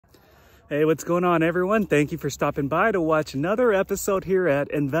Hey, what's going on, everyone? Thank you for stopping by to watch another episode here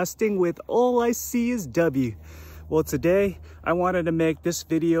at Investing with alliseeisW. Well, today I wanted to make this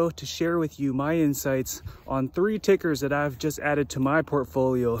video to share with you my insights on 3 tickers that I've just added to my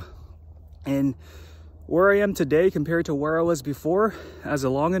portfolio. And where I am today compared to where I was before as a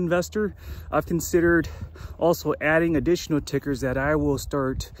long investor, I've considered also adding additional tickers that I will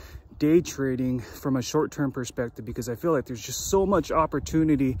start day trading from a short-term perspective, because I feel like there's just so much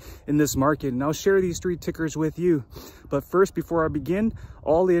opportunity in this market, and I'll share these 3 tickers with you. But first, before I begin,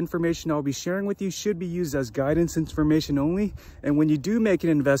 all the information I'll be sharing with you should be used as guidance information only, and when you do make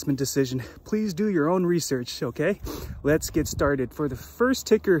an investment decision, please do your own research. Okay, let's get started. For the first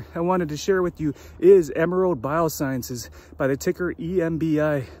ticker I wanted to share with you is Emerald Biosciences by the ticker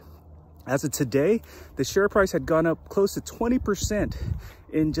EMBI. As of today, the share price had gone up close to 20%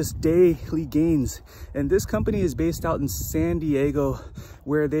 in just daily gains. And this company is based out in San Diego,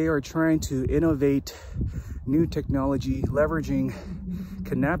 where they are trying to innovate new technology, leveraging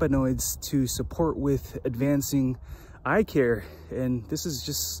cannabinoids to support with advancing eye care. And this is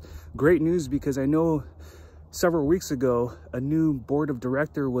just great news, because I know several weeks ago, a new board of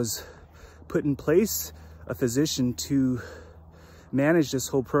director was put in place, a physician to manage this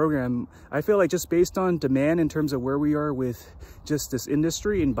whole program. I feel like just based on demand in terms of where we are with just this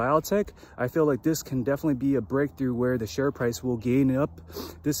industry in biotech, I feel like this can definitely be a breakthrough where the share price will gain up.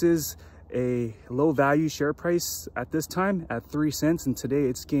 This is a low value share price at this time at 3 cents, and today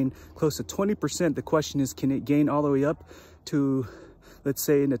it's gained close to 20%. The question is, can it gain all the way up to, let's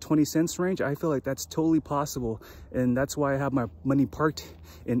say, in the 20 cents range? I feel like that's totally possible, and that's why I have my money parked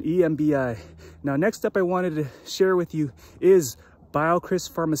in EMBI. Now, next up I wanted to share with you is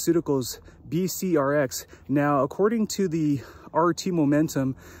BioCryst Pharmaceuticals, BCRX. Now, according to the RT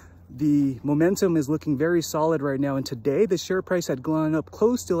momentum, the momentum is looking very solid right now. And today the share price had gone up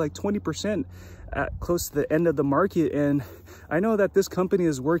close to like 20% at close to the end of the market. And I know that this company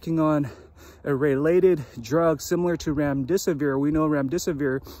is working on a related drug similar to remdesivir. We know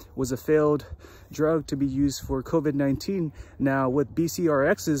remdesivir was a failed drug to be used for COVID-19. Now with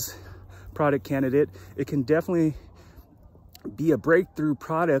BCRX's product candidate, it can definitely be a breakthrough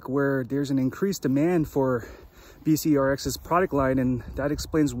product where there's an increased demand for BCRX's product line, and that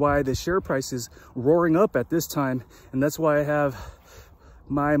explains why the share price is roaring up at this time. And that's why I have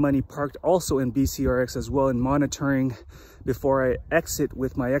my money parked also in BCRX as well, and monitoring before I exit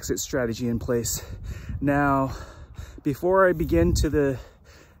with my exit strategy in place. Now, before I begin to the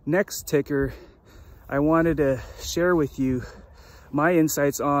next ticker, I wanted to share with you my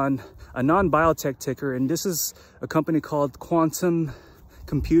insights on a non-biotech ticker, and this is a company called Quantum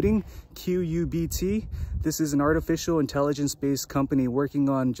Computing, QUBT. This is an artificial intelligence-based company working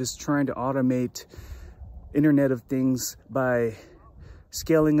on just trying to automate Internet of Things by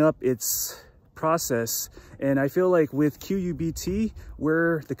scaling up its process. And I feel like with QUBT,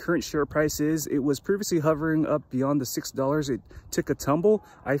 where the current share price is, it was previously hovering up beyond the $6. It took a tumble.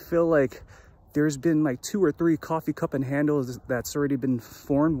 I feel like there's been like 2 or 3 coffee cup and handles that's already been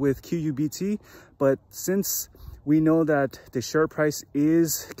formed with QUBT. But since we know that the share price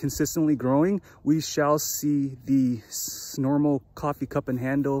is consistently growing, we shall see the normal coffee cup and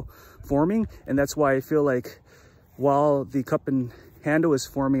handle forming. And that's why I feel like while the cup and handle is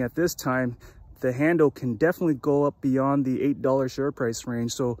forming at this time, the handle can definitely go up beyond the $8 share price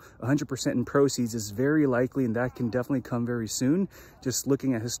range. So 100% in proceeds is very likely, and that can definitely come very soon, just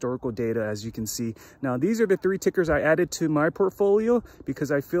looking at historical data, as you can see. Now, these are the 3 tickers I added to my portfolio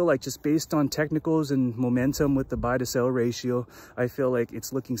because I feel like just based on technicals and momentum with the buy to sell ratio, I feel like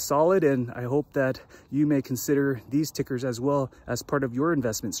it's looking solid, and I hope that you may consider these tickers as well as part of your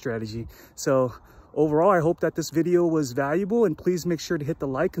investment strategy. So overall, I hope that this video was valuable, and please make sure to hit the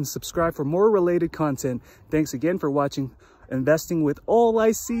like and subscribe for more related content. Thanks again for watching Investing with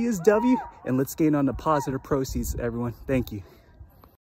alliseeisW, and let's gain on the positive proceeds, everyone. Thank you.